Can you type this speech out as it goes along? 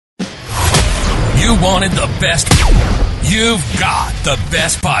You wanted the best. You've got the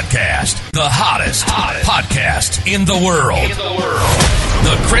best podcast. The hottest podcast in the world.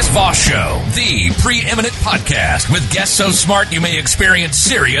 The Chris Voss Show, the preeminent podcast with guests so smart you may experience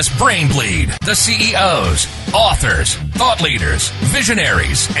serious brain bleed. The CEOs, authors, thought leaders,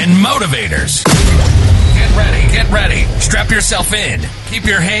 visionaries, and motivators. Get ready. Strap yourself in. Keep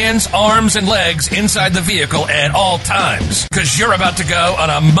your hands, arms, and legs inside the vehicle at all times, because you're about to go on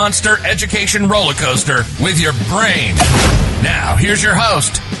a monster education roller coaster with your brain. Now, here's your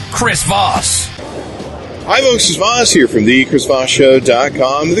host, Chris Voss. Hi, folks. It's Voss here from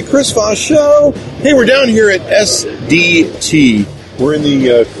thechrisvossshow.com. The Chris Voss Show. Hey, we're down here at SDT. We're in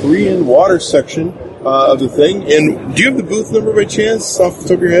the Korean water section of the thing. And do you have the booth number by chance off the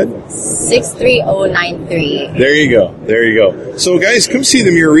top of your head? 63093. There you go. So, guys, come see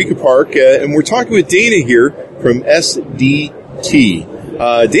them here at Eureka Park. And we're talking with Dana here from SDT.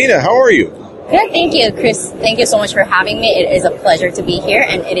 Dana, how are you? Good, thank you, Chris. Thank you so much for having me. It is a pleasure to be here,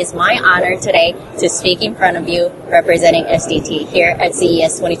 and it is my honor today to speak in front of you representing SDT here at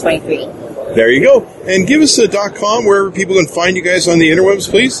CES 2023. There you go. And give us a .com where people can find you guys on the interwebs,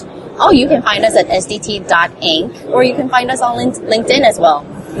 please. Oh, you can find us at sdt.inc, or you can find us on LinkedIn as well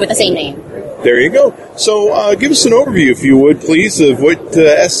with the same name. There you go. So give us an overview, if you would, please, of what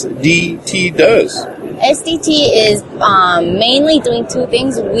SDT does. SDT is mainly doing two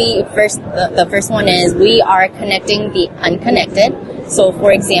things. The first one is we are connecting the unconnected. So,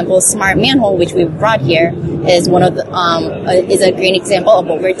 for example, smart manhole, which we brought here, is one of the is a great example of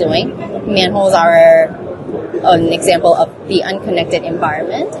what we're doing. Manholes are an example of the unconnected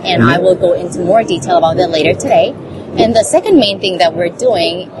environment, and I will go into more detail about that later today. And the second main thing that we're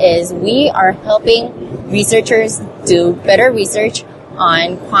doing is we are helping researchers do better research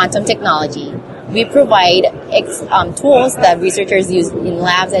on quantum technology. We provide tools that researchers use in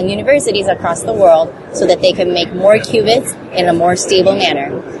labs and universities across the world so that they can make more qubits in a more stable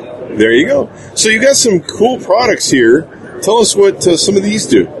manner. There you go. So you got some cool products here. Tell us what some of these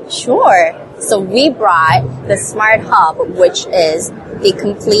do. Sure. So we brought the Smart Hub, which is the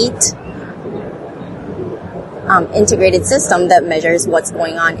complete integrated system that measures what's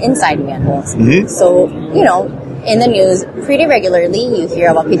going on inside manholes. Mm-hmm. So, in the news, pretty regularly you hear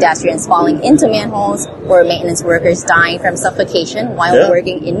about pedestrians falling into manholes or maintenance workers dying from suffocation while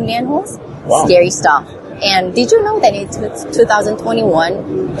working in manholes. Wow. Scary stuff. And did you know that in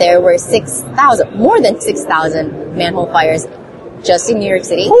 2021 there were more than 6,000 manhole fires just in New York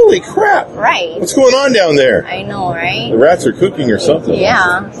City? Holy crap! Right. What's going on down there? I know, right? The rats are cooking or something.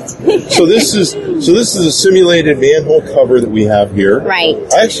 Yeah. So this is a simulated manhole cover that we have here. Right.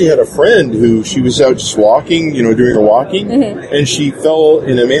 I actually had a friend who she was out just walking, doing her walking, and she fell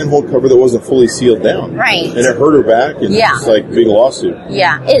in a manhole cover that wasn't fully sealed down. Right. And it hurt her back, and it's like a big lawsuit.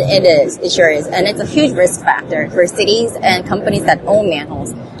 Yeah, it is. It sure is. And it's a huge risk factor for cities and companies that own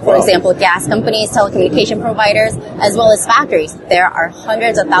manholes. For example, gas companies, telecommunication providers, as well as factories. There are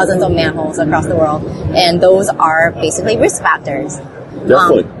hundreds of thousands of manholes across the world, and those are basically risk factors.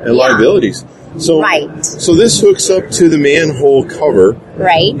 Definitely, and liabilities. So, so this hooks up to the manhole cover.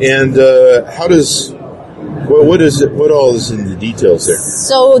 Right. And how does... What all is in the details there?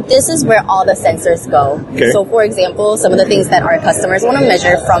 So this is where all the sensors go. Okay. So for example, some of the things that our customers want to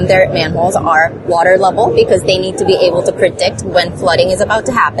measure from their manholes are water level, because they need to be able to predict when flooding is about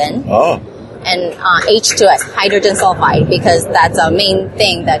to happen. Oh. And H2S, hydrogen sulfide, because that's a main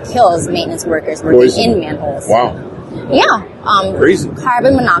thing that kills maintenance workers working in manholes. Wow. Yeah. Crazy.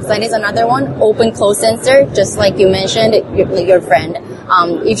 Carbon monoxide is another one. Open close sensor, just like you mentioned, your friend.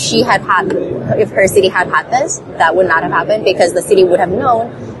 If her city had this, that would not have happened, because the city would have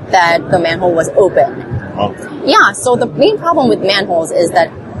known that the manhole was open. Oh. Yeah, so the main problem with manholes is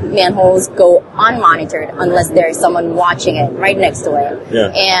that manholes go unmonitored unless there is someone watching it right next to it.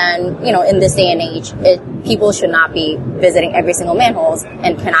 Yeah. And, in this day and age, people should not be visiting every single manholes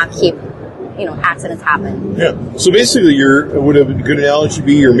and cannot keep accidents happen. Yeah. So basically, would a good analogy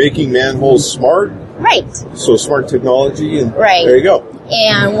be you're making manholes smart? Right. So smart technology, and right. There you go.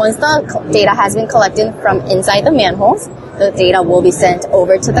 And once the data has been collected from inside the manholes, the data will be sent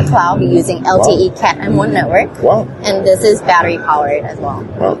over to the cloud using LTE Cat M1 network. Wow. And this is battery powered as well.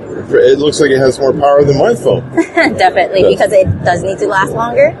 Wow. It looks like it has more power than my phone. Definitely, because it does need to last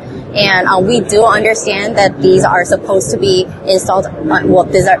longer. And we do understand that these are supposed to be installed,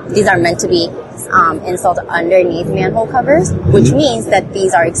 these are meant to be installed underneath manhole covers, which means that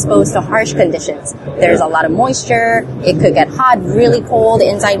these are exposed to harsh conditions. There's a lot of moisture, it could get hot, really cold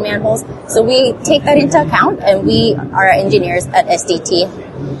inside manholes. So we take that into account, and our engineers at SDT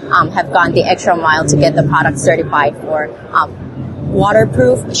have gone the extra mile to get the product certified for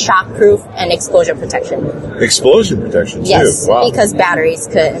waterproof, shockproof, and explosion protection. Explosion protection, too. Yes, Wow. because batteries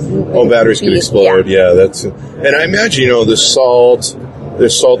could... Batteries could explode. Yeah, that's... And I imagine, there's salt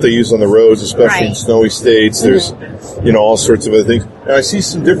they use on the roads, especially in snowy states. There's, all sorts of other things. And I see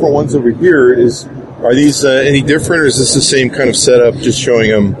some different ones over here. Are these any different, or is this the same kind of setup, just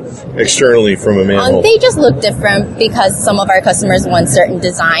showing them externally from a manhole? They just look different because some of our customers want certain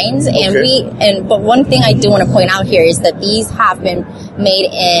designs, but one thing I do want to point out here is that these have been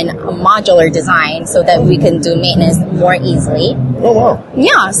made in a modular design so that we can do maintenance more easily. Oh wow!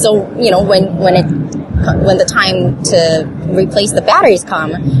 Yeah, so when the time to replace the batteries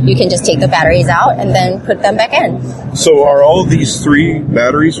come, you can just take the batteries out and then put them back in. So are all of these 3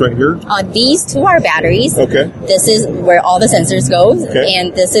 batteries right here? These 2 are batteries. Okay. This is where all the sensors go,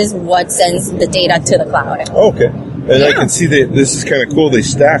 and this is what sends the data to the cloud. Okay. And I can see that this is kind of cool. They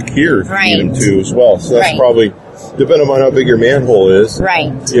stack here if you need them to as well. So that's probably, depending on how big your manhole is, you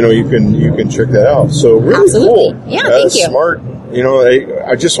can check that out. So really cool. Yeah, thank you. Smart.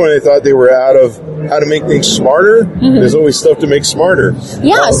 I just when I thought they were out of how to make things smarter, there's always stuff to make smarter.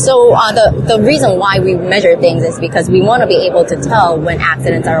 Yeah, so the reason why we measure things is because we want to be able to tell when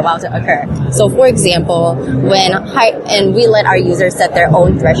accidents are about to occur. So for example, and we let our users set their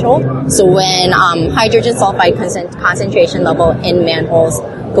own threshold. So when hydrogen sulfide concentration level in manholes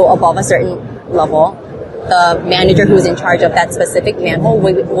go above a certain level, the manager who's in charge of that specific manhole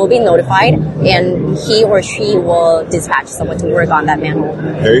will be notified, and he or she will dispatch someone to work on that manhole.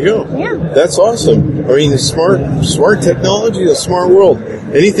 There you go. Yeah. That's awesome. I mean, smart technology, a smart world.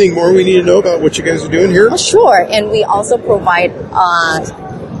 Anything more we need to know about what you guys are doing here? Sure. And we also provide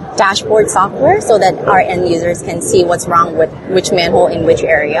dashboard software so that our end users can see what's wrong with which manhole in which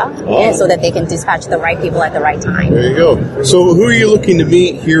area, and so that they can dispatch the right people at the right time. There you go. So who are you looking to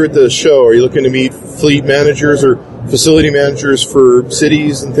meet here at the show? Are you looking to meet fleet managers or facility managers for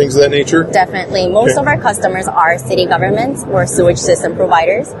cities and things of that nature? Definitely. Most of our customers are city governments or sewage system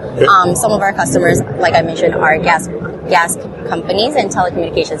providers. Some of our customers, like I mentioned, are gas companies and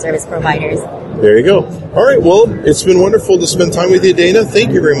telecommunication service providers. There you go. All right. Well, it's been wonderful to spend time with you, Dana.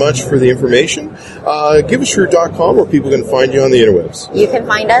 Thank you very much for the information. Give us your .com where people can find you on the interwebs. You can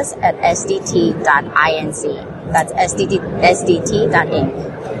find us at sdt.inc. That's sdt.inc.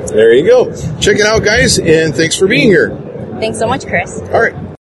 There you go. Check it out, guys, and thanks for being here. Thanks so much, Chris. All right.